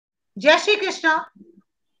Jai Shri Krishna.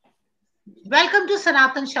 Welcome to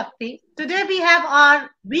Sanatan Shakti. Today we have our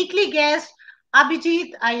weekly guest,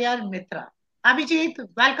 Abhijit Iyer Mitra. Abhijit,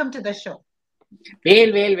 welcome to the show.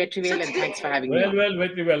 Well, very So well, and today, thanks for having me on.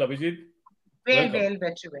 Very well, Abhijit. Welcome. very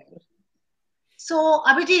well. So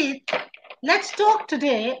Abhijit, let's talk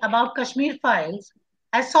today about Kashmir Files.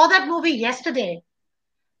 I saw that movie yesterday,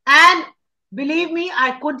 and believe me,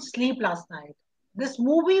 I couldn't sleep last night. This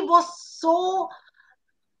movie was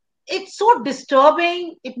it's so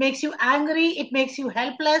disturbing. It makes you angry. It makes you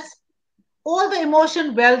helpless. All the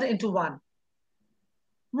emotion welled into one.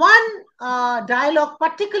 One dialogue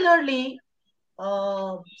particularly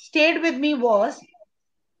stayed with me was,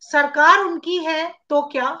 सरकार उनकी है तो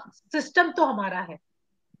क्या, system तो हमारा है.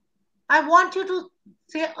 I want you to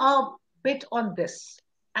say a bit on this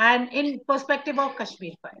and in perspective of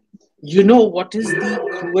Kashmir Files. You know what is the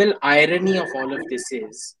cruel irony of all of this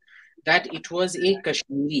is that it was a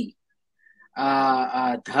Kashmiri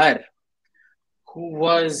Dhar who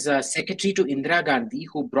was secretary to Indira Gandhi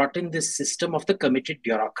who brought in this system of the committed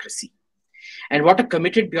bureaucracy. And what a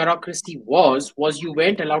committed bureaucracy was you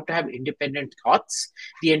weren't allowed to have independent thoughts.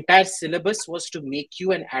 The entire syllabus was to make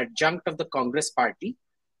you an adjunct of the Congress party.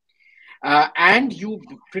 And you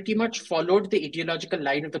pretty much followed the ideological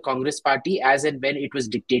line of the Congress party as and when it was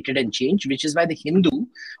dictated and changed, which is why the Hindu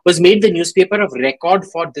was made the newspaper of record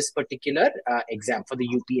for this particular exam, for the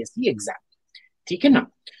UPSC exam. Okay,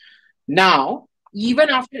 now, even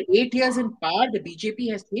after 8 years in power, the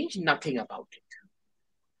BJP has changed nothing about it.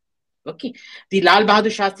 Okay, the Lal Bahadur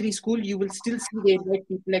Shastri School, you will still see they invite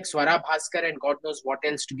people like Swara Bhaskar and God knows what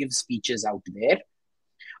else to give speeches out there.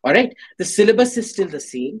 All right. The syllabus is still the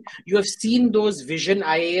same. You have seen those Vision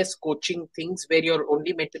IAS coaching things where you're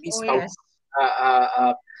only meant to be spouting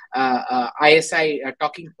ISI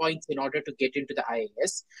talking points in order to get into the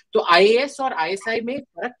IAS. So IAS or ISI में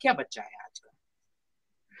फर्क क्या बचा है आजकल?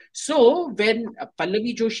 So when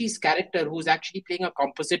Pallavi Joshi's character, who's actually playing a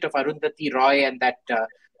composite of Arundhati Roy and that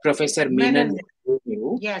Professor Menon,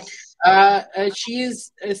 yes, she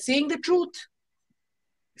is saying the truth.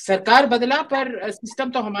 सरकार बदला पर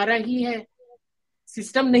system तो हमारा ही है,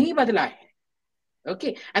 सिस्टम नहीं बदला है.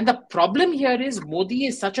 Okay, and the problem here is Modi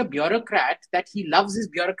is such a bureaucrat that he loves his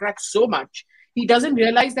bureaucrats so much he doesn't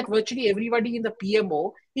realize that virtually everybody in the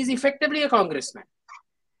PMO is effectively a congressman.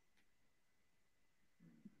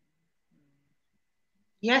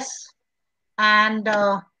 Yes, and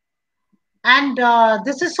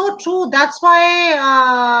this is so true. That's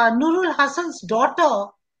why Nurul Hassan's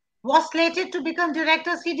daughter was slated to become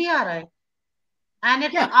director CDRI. And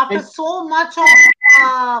after so much of,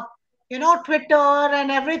 Twitter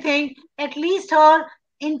and everything, at least her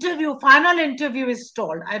final interview is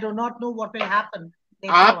stalled. I do not know what will happen.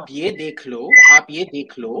 आप ये देख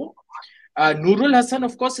लो. Nurul Hassan,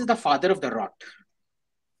 of course, is the father of the rot.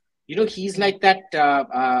 You know, he's like that.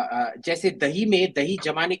 जैसे दही में दही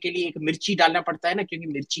जमाने के लिए एक मिर्ची डालना पड़ता है ना, क्योंकि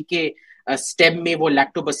मिर्ची के स्टेम में वो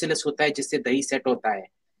लैक्टोबैसिलस होता है जिससे दही सेट होता है.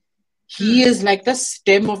 He is like the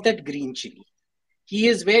stem of that green chili.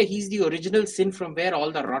 He's the original sin from where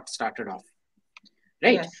all the rot started off.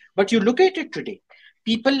 Right? Yes. But you look at it today.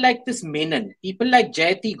 People like this Menon, people like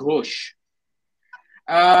Jayati Ghosh,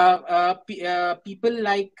 people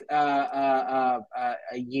like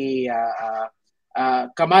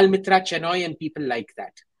Kamal Mitra Chenoy and people like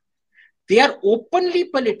that. They are openly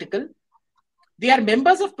political. They are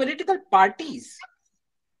members of political parties.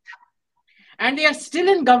 And they are still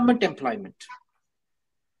in government employment.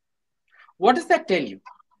 What does that tell you?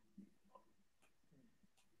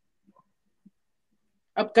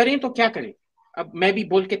 अब करें तो क्या करें? अब मैं भी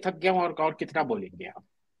बोल के थक गया हूं और कितना बोलेंगे आप?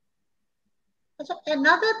 So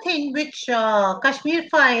another thing which Kashmir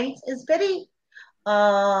Files is very,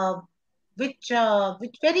 which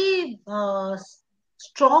very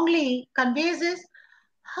strongly conveys is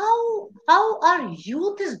how our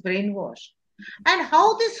youth is brainwashed. And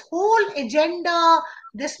how this whole agenda,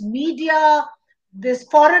 this media, this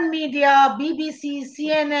foreign media, BBC,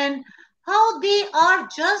 CNN, how they are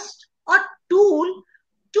just a tool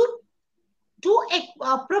to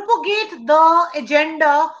propagate the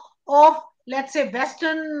agenda of, let's say,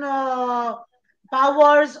 Western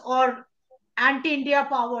powers or anti-India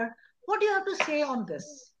power. What do you have to say on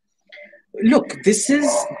this? Look, this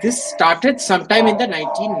started sometime in the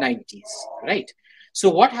 1990s, right? So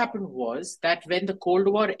what happened was that when the Cold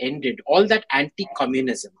War ended, all that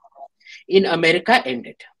anti-communism in America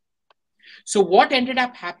ended. So what ended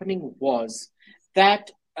up happening was that,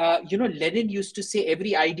 Lenin used to say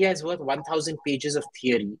every idea is worth 1,000 pages of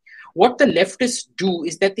theory. What the leftists do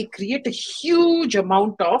is that they create a huge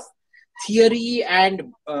amount of theory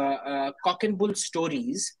and cock and bull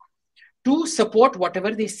stories to support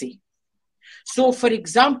whatever they say. So, for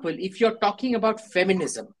example, if you're talking about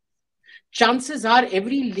feminism, chances are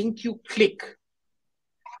every link you click,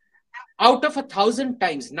 out of 1,000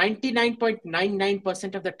 times,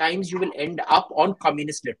 99.99% of the times you will end up on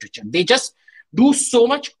communist literature. They just do so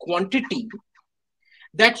much quantity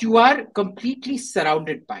that you are completely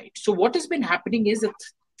surrounded by it. So what has been happening is a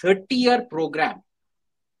 30-year program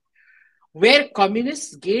where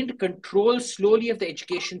communists gained control slowly of the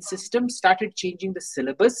education system, started changing the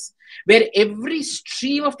syllabus, where every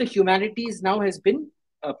stream of the humanities now has been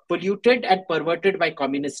polluted and perverted by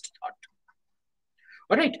communist thought.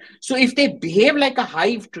 All right. So if they behave like a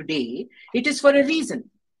hive today, it is for a reason.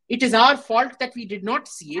 It is our fault that we did not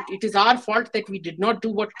see it. It is our fault that we did not do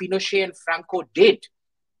what Pinochet and Franco did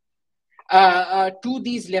to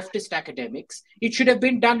these leftist academics. It should have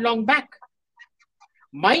been done long back.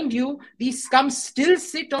 Mind you, these scums still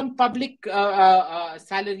sit on public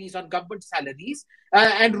salaries, on government salaries,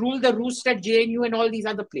 and rule the roost at JNU and all these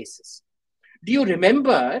other places. Do you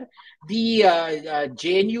remember the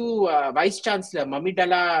JNU Vice Chancellor,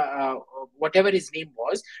 Mamidala, whatever his name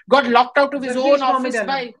was, got locked out of his own office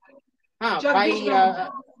by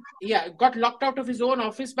got locked out of his own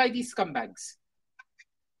office by these scumbags.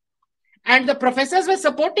 And the professors were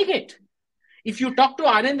supporting it. If you talk to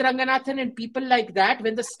Anand Ranganathan and people like that,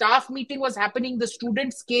 when the staff meeting was happening, the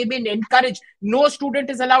students came in, encouraged. No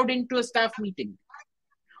student is allowed into a staff meeting.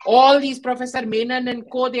 All these Professor Menon and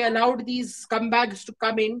co, they allowed these scumbags to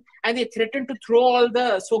come in and they threatened to throw all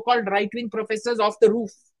the so-called right-wing professors off the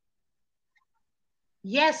roof.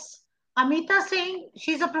 Yes, Amita Singh,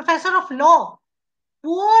 she's a professor of law.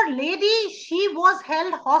 Poor lady, she was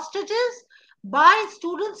held hostages by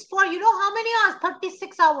students for, you know how many hours?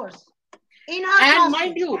 36 hours. In her and classroom.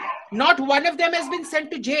 Mind you, not one of them has been sent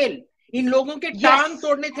to jail. In logon ke tang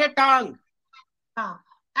todne the tang.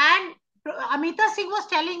 And Amita Singh was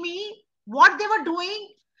telling me what they were doing.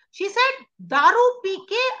 She said, Daru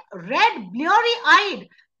pike, red, bleary-eyed.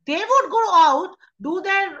 They would go out, do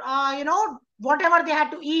their, whatever they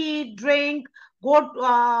had to eat, drink, go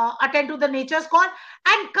attend to the nature's call,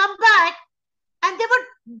 and come back. And they were,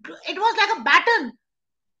 it was like a baton.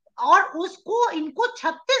 और उसको इनको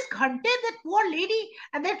 36 घंटे, that poor lady,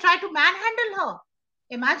 and they try to manhandle her.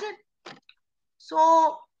 Imagine.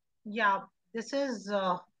 So yeah, this is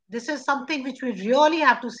something which we really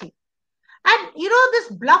have to see. And you know, this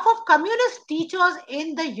bluff of communist teachers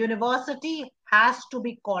in the university has to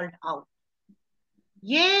be called out.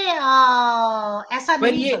 ये ऐसा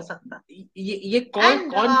नहीं चल सकता. ये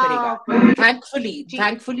कौन करेगा?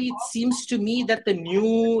 Thankfully, it seems to me that the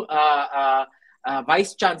new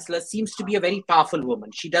Vice Chancellor seems to be a very powerful woman.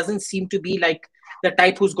 She doesn't seem to be like the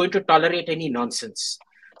type who's going to tolerate any nonsense.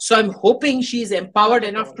 So I'm hoping she's empowered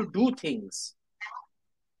enough to do things.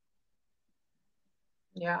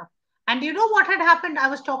 Yeah. And you know what had happened? I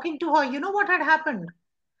was talking to her. You know what had happened?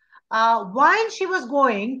 While she was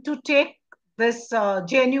going to take this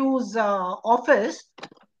JNU's office,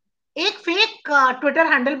 एक fake Twitter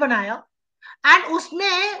handle बनाया. And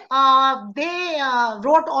usme they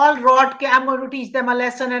wrote all rot, I'm going to teach them a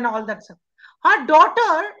lesson and all that stuff. Her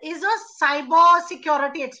daughter is a cyber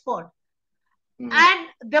security expert. And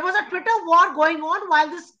there was a Twitter war going on while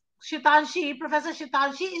this Professor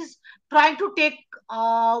Shitanshi is trying to take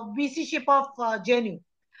VC ship of JNU.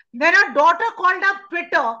 Then her daughter called up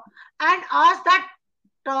Twitter and asked that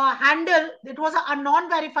handle, it was a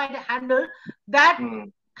non-verified handle, that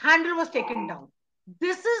handle was taken down.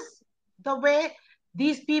 This is the way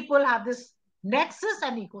these people have this nexus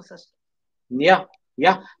and ecosystem. Yeah.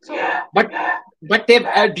 So, but they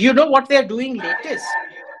do you know what they're doing latest?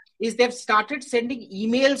 Is they've started sending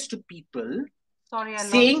emails to people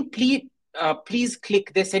saying, please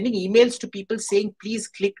click. They're sending emails to people saying, please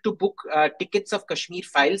click to book tickets of Kashmir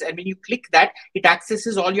Files. And when you click that, it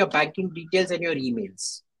accesses all your banking details and your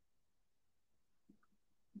emails.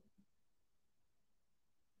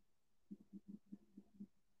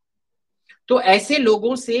 तो ऐसे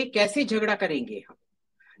लोगों से कैसे झगड़ा करेंगे हम?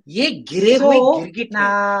 ये गिरे हुए गिरगिट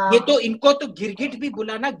है. ये तो इनको तो गिरगिट भी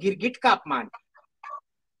बुलाना गिरगिट का अपमान.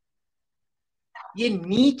 ये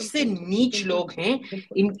नीच से नीच लोग हैं.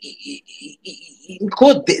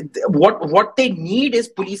 इनको what they need is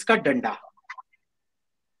police का डंडा.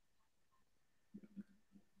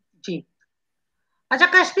 जी. अच्छा,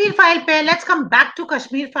 कश्मीर फाइल पे, let's come back to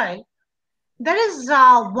Kashmir File. There is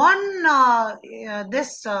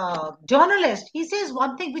this journalist, he says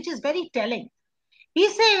one thing which is very telling. He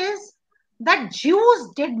says that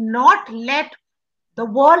Jews did not let the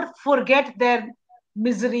world forget their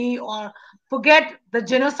misery or forget the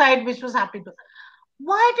genocide which was happening.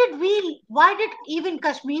 why did even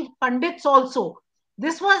Kashmir Pandits also,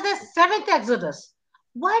 this was their 7th exodus.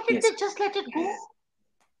 Why did Yes. they just let it go?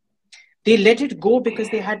 They let it go because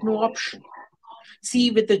they had no option.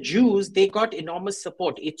 See, with the Jews, they got enormous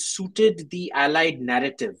support. It suited the Allied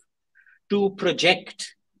narrative to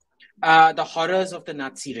project the horrors of the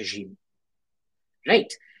Nazi regime.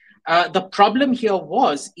 Right? The problem here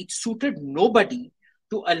was it suited nobody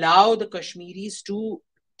to allow the Kashmiris to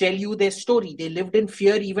tell you their story. They lived in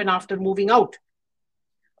fear even after moving out.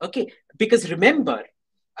 Okay, because remember,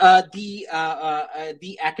 the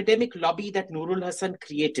academic lobby that Nurul Hassan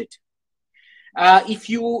created, if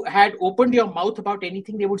you had opened your mouth about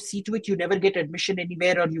anything, they would see to it you never get admission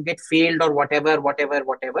anywhere, or you get failed, or whatever.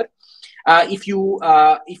 If you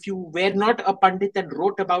were not a pandit and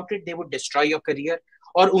wrote about it, they would destroy your career.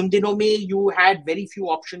 Or un dino mein, you had very few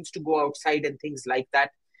options to go outside and things like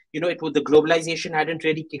that. It was, the globalization hadn't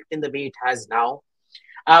really kicked in the way it has now.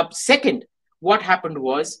 Second, what happened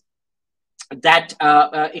was that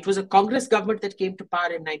it was a Congress government that came to power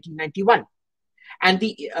in 1991. And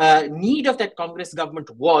the need of that Congress government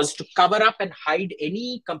was to cover up and hide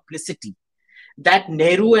any complicity that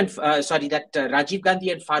Rajiv Gandhi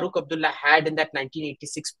and Farooq Abdullah had in that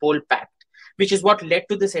 1986 poll pact, which is what led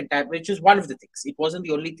to this entire, which is one of the things. It wasn't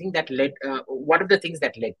the only thing that led, one of the things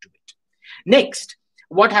that led to it. Next,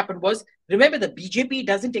 what happened was, remember, the BJP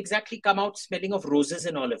doesn't exactly come out smelling of roses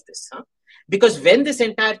in all of this, because when this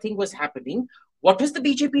entire thing was happening, what was the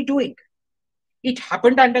BJP doing? It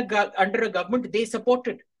happened under a government they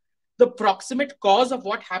supported. The proximate cause of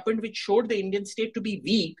what happened, which showed the Indian state to be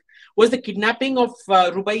weak, was the kidnapping of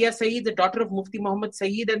Rubaiya Saeed, the daughter of Mufti Muhammad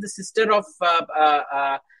Saeed, and the sister of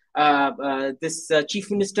this Chief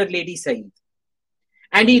Minister Lady Saeed.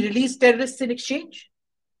 And he released terrorists in exchange.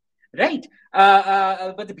 Right?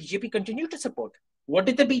 But the BJP continued to support. What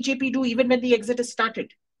did the BJP do even when the exodus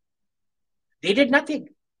started? They did nothing.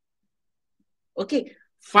 Okay.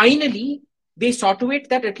 Finally, they saw to it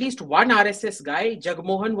that at least one RSS guy,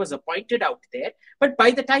 Jagmohan, was appointed out there. But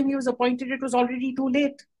by the time he was appointed, it was already too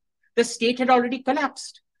late. The state had already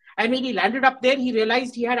collapsed. And when he landed up there, he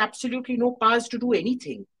realized he had absolutely no powers to do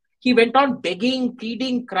anything. He went on begging,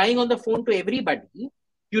 pleading, crying on the phone to everybody.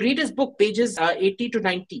 You read his book, pages 80 to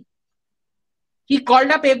 90. He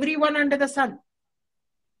called up everyone under the sun.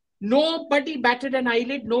 Nobody batted an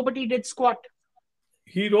eyelid. Nobody did squat.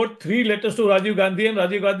 He wrote 3 letters to Rajiv Gandhi, and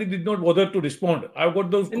Rajiv Gandhi did not bother to respond. I've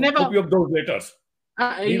got those copy of those letters.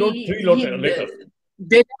 He wrote 3 letters.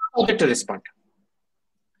 They never bothered to respond.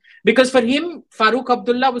 Because for him, Farooq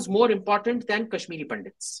Abdullah was more important than Kashmiri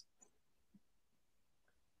Pandits.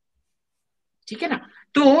 ठीक है ना?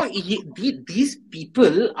 तो these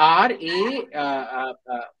people are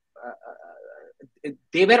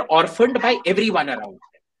they were orphaned by everyone around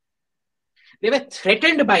them. They were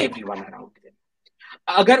threatened by everyone around them.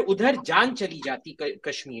 अगर उधर जान चली जाती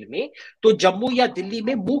कश्मीर में, तो जम्मू या दिल्ली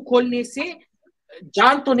में मुंह खोलने से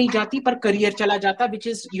जान तो नहीं जाती, पर करियर चला जाता, which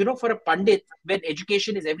is, for a pandit, when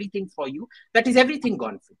education is everything for you, that is everything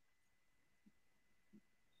gone for you.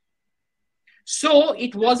 So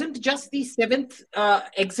it wasn't just the 7th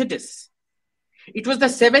exodus. It was the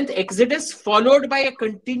 7th exodus followed by a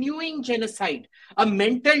continuing genocide, a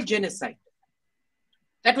mental genocide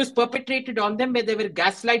that was perpetrated on them, where they were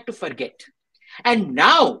gaslighted to forget. And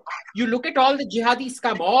now you look at all the jihadi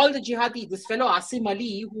scum, all the jihadi, this fellow Asim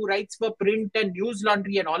Ali, who writes for print and news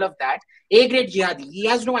laundry and all of that, A-grade jihadi. He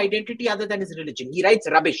has no identity other than his religion. He writes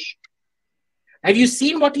rubbish. Have you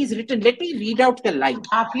seen what he's written? Let me read out the line.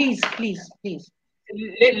 Please.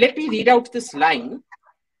 Let me read out this line.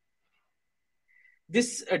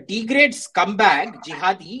 This degrade scumbag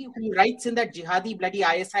jihadi who writes in that jihadi bloody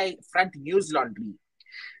ISI front news laundry.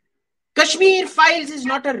 Kashmir Files is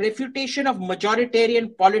not a refutation of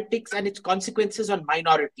majoritarian politics and its consequences on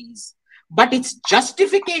minorities, but its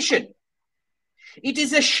justification. It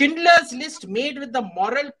is a Schindler's List made with the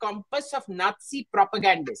moral compass of Nazi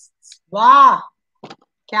propagandists. वाह,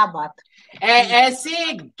 क्या बात! ऐसे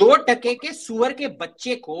एक 2 टके के सुअर के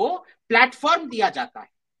बच्चे को प्लेटफॉर्म दिया जाता है.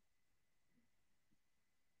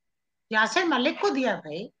 यासिन मलिक को दिया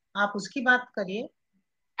भाई, आप उसकी बात करिए.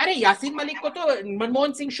 अरे यासीन मलिक को तो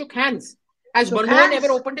Manmohan Singh shook hands. Has Manmohan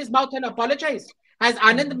ever opened his mouth and apologized? Has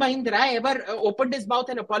Anand Mahindra ever opened his mouth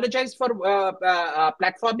and apologized for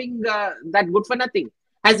platforming that good for nothing?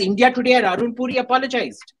 Has India Today or Arun Puri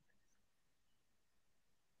apologized?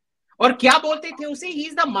 और क्या बोलते थे उसे? He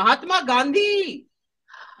is the Mahatma Gandhi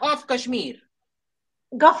of Kashmir.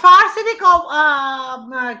 Gaffar से भी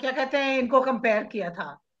क्या कहते हैं, इनको कंपेयर किया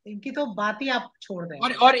था. इनकी तो बात ही आप छोड़ दें.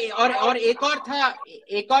 और एक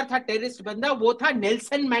और था टेररिस्ट बंदा, वो था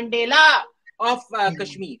नेल्सन मंडेला of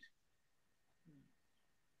Kashmir.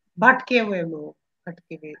 भटके हुए लोग,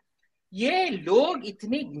 भटके हुए. ये लोग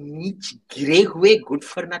इतने नीच गिरे हुए good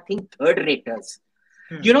for nothing third raters.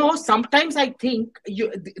 You know, sometimes I think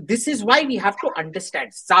this is why we have to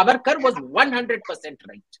understand. Savarkar was 100%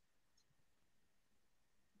 right.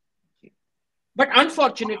 But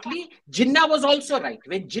unfortunately, Jinnah was also right.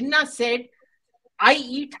 When Jinnah said, I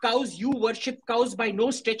eat cows, you worship cows, by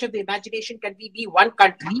no stretch of the imagination can we be one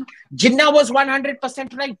country, Jinnah was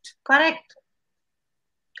 100% right. Correct.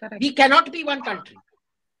 Correct. We cannot be one country.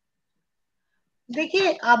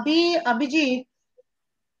 देखिए अभिजीत,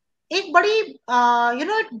 एक बड़ी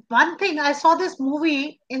one thing, I saw this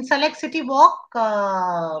movie in Select City Walk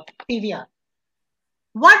PVR.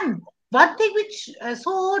 One thing which,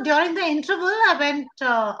 so during the interval I went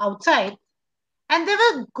outside, and there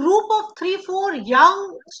were a group of 3-4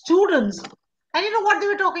 young students, and you know what they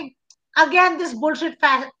were talking? Again, this bullshit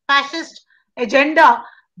fascist agenda.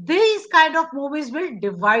 These kind of movies will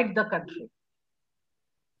divide the country.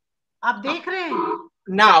 आप देख रहे हैं?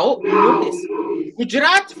 Now, notice,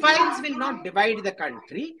 Gujarat Files will not divide the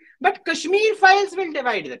country, but Kashmir Files will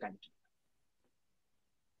divide the country.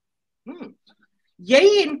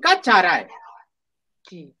 यही इनका चारा है.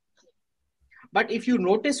 But if you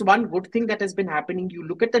notice one good thing that has been happening, you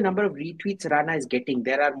look at the number of retweets Rana is getting.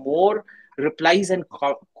 There are more replies and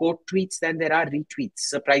quote tweets than there are retweets.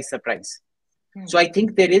 Surprise, surprise. So I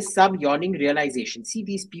think there is some yawning realization. See,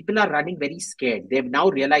 these people are running very scared. They've now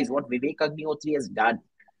realized what Vivek Agnihotri has done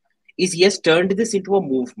is he has turned this into a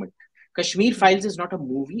movement. Kashmir Files is not a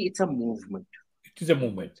movie, it's a movement. It is a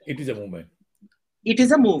movement. It is a movement. It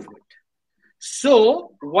is a movement.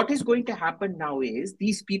 So what is going to happen now is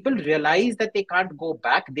these people realize that they can't go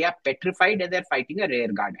back. They are petrified and they're fighting a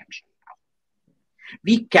rearguard action now.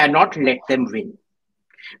 We cannot let them win.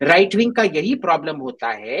 Right wing का यही problem होता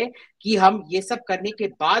है कि हम ये सब करने के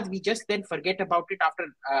बाद we just then forget about it after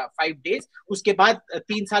 5 days. उसके बाद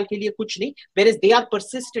 3 साल के लिए कुछ नहीं. Whereas they are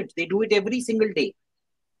persistent, they do it every single day.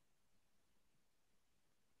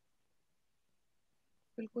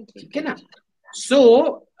 ठीक है ना? So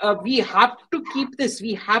we have to keep this.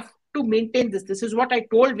 We have to maintain this. This is what I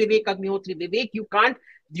told Vivek Agnihotri. Vivek, you can't.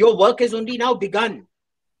 Your work has only now begun.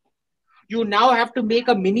 You now have to make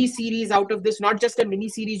a mini series out of this, not just a mini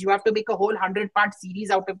series. You have to make a whole 100-part series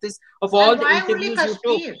out of this, of all the interviews you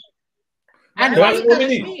took. And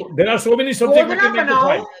there are so many subjects we can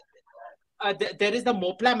make. There is the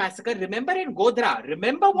Mopla massacre. Remember in Godhra?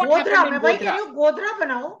 Remember what happened in Godhra? Godhra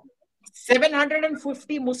banao.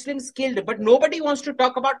 750 Muslims killed, but nobody wants to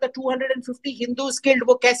talk about the 250 Hindus killed.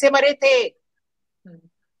 वो कैसे मरे थे?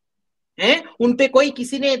 उन पे कोई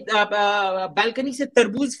किसी ने balcony से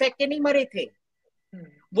तरबूज फेंक के नहीं मरे थे.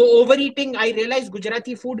 वो over eating. I realise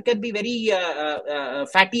Gujarati food can be very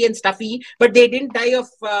fatty and stuffy, but they didn't die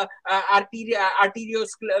of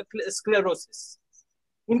arteriosclerosis.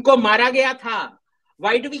 उनको मारा गया था.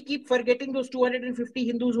 Why do we keep forgetting those 250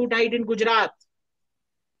 Hindus who died in Gujarat?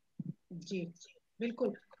 जी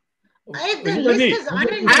बिल्कुल.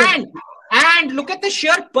 And look at the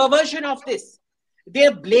sheer perversion of this. They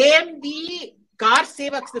blame the car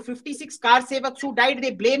sevaks, the 56 car sevaks who died.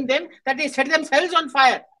 They blame them that they set themselves on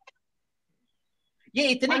fire. ये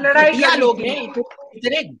इतने घटिया लोग हैं,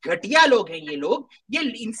 इतने घटिया लोग हैं ये लोग. ये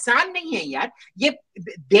इंसान नहीं है यार. ये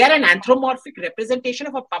they are an anthropomorphic representation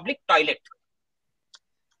of a public toilet.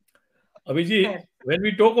 Abhijit, when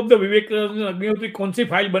we talk of the Vivek Agnihotri, कौन सी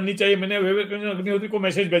फाइल बननी चाहिए? मैंने विवेक अग्निहोत्री को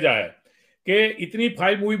मैसेज भेजा है कि इतनी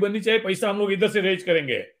फाइल मूवी बननी चाहिए, पैसा हम लोग इधर से रेज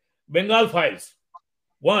करेंगे. Bengal files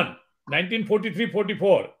 1,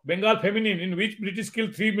 1943-44, Bengal Feminine, in which British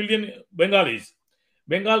killed 3 million Bengalis.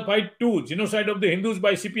 Bengal File 2, Genocide of the Hindus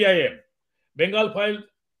by CPIM. Bengal File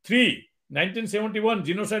 3, 1971,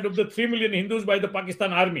 Genocide of the 3 million Hindus by the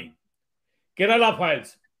Pakistan Army. Kerala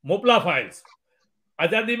Files, Mopla Files.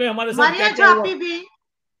 Azadi mein hamare saath kya kya hua?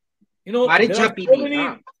 You know, there are so many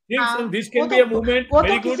things, and this can be a movement.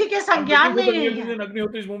 Very good.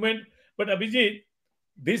 Agnihotri's movement. But Abhijit,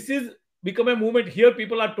 this is become a movement. Here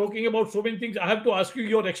people are talking about so many things. I have to ask you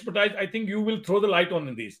your expertise. I think you will throw the light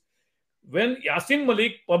on this. When Yasin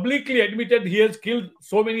Malik publicly admitted he has killed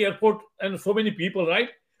so many airport and so many people, right?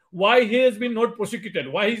 Why he has been not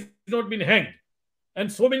prosecuted? Why he's not been hanged?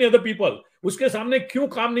 And so many other people. उसके सामने क्यों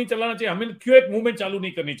काम नहीं चलाना चाहिए? हमें क्यों एक मूवमेंट चालू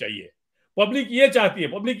नहीं करनी चाहिए? पब्लिक ये चाहती है,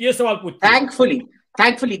 पब्लिक ये सवाल पूछती है.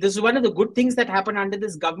 Thankfully, this is one of the good things that happened under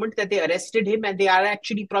this government, that they arrested him and they are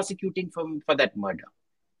actually prosecuting for that murder.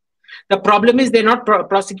 The problem is they're not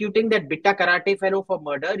prosecuting that Bitta Karate fellow for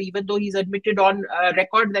murder, even though he's admitted on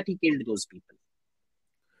record that he killed those people.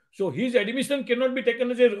 So his admission cannot be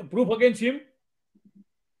taken as a proof against him?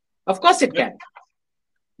 Of course it can.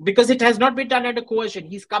 Because it has not been done under coercion.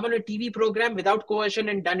 He's come on a TV program without coercion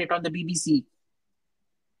and done it on the BBC.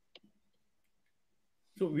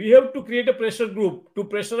 So we have to create a pressure group to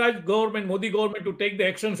pressurize government, Modi government, to take the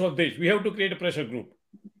actions of this. We have to create a pressure group.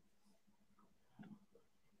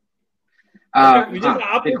 Vijay,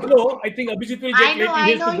 आप पूछ लो. I think Abhijit will get late.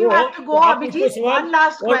 I know you have to go, Abhijit. One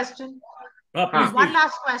last question. Please. One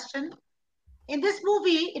last question. In this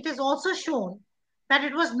movie, it is also shown that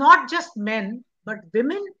it was not just men, but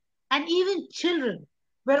women and even children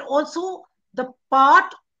were also the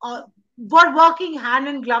part, were working hand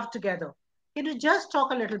in glove together. Can you just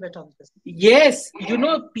talk a little bit on this? Yes,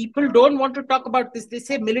 people don't want to talk about this. They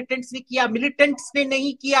say militants ne kiya. Militants ne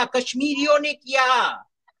nahi kiya. Kashmiriyon ne kiya.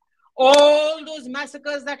 All those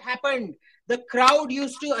massacres that happened, the crowd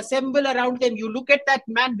used to assemble around them. You look at that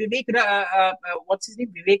man, what's his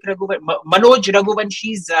name? Manoj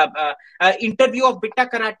Raghuvanshi's interview of Bitta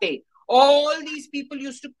Karate. All these people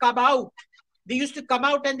used to come out. They used to come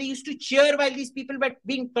out and they used to cheer while these people were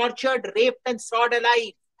being tortured, raped and sawed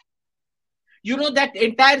alive. You know that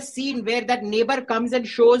entire scene where that neighbor comes and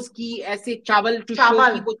shows ki aise chawal to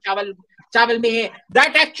show ki wo chawal mein hai.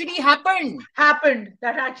 That actually happened.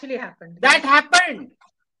 That actually happened. That happened.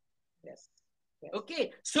 Yes.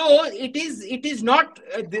 Okay. So it is not,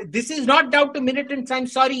 this is not down to militants. I'm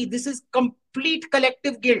sorry. This is complete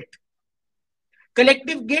collective guilt.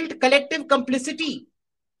 Collective guilt, collective complicity.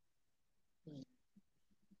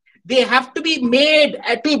 They have to be made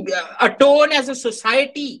to atone as a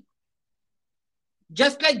society.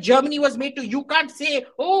 Just like Germany was made to. You can't say,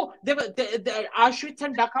 oh, the Auschwitz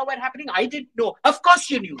and Dachau were happening. I didn't know. Of course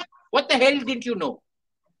you knew. What the hell didn't you know?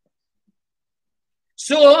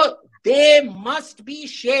 So they must be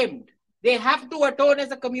shamed. They have to atone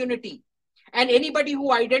as a community. And anybody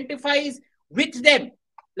who identifies with them,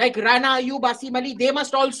 like Rana Ayub, Asim Ali, they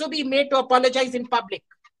must also be made to apologize in public.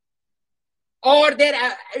 Or their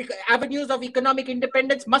avenues of economic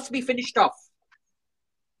independence must be finished off.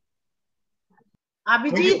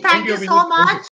 Abhijit, thank you so much.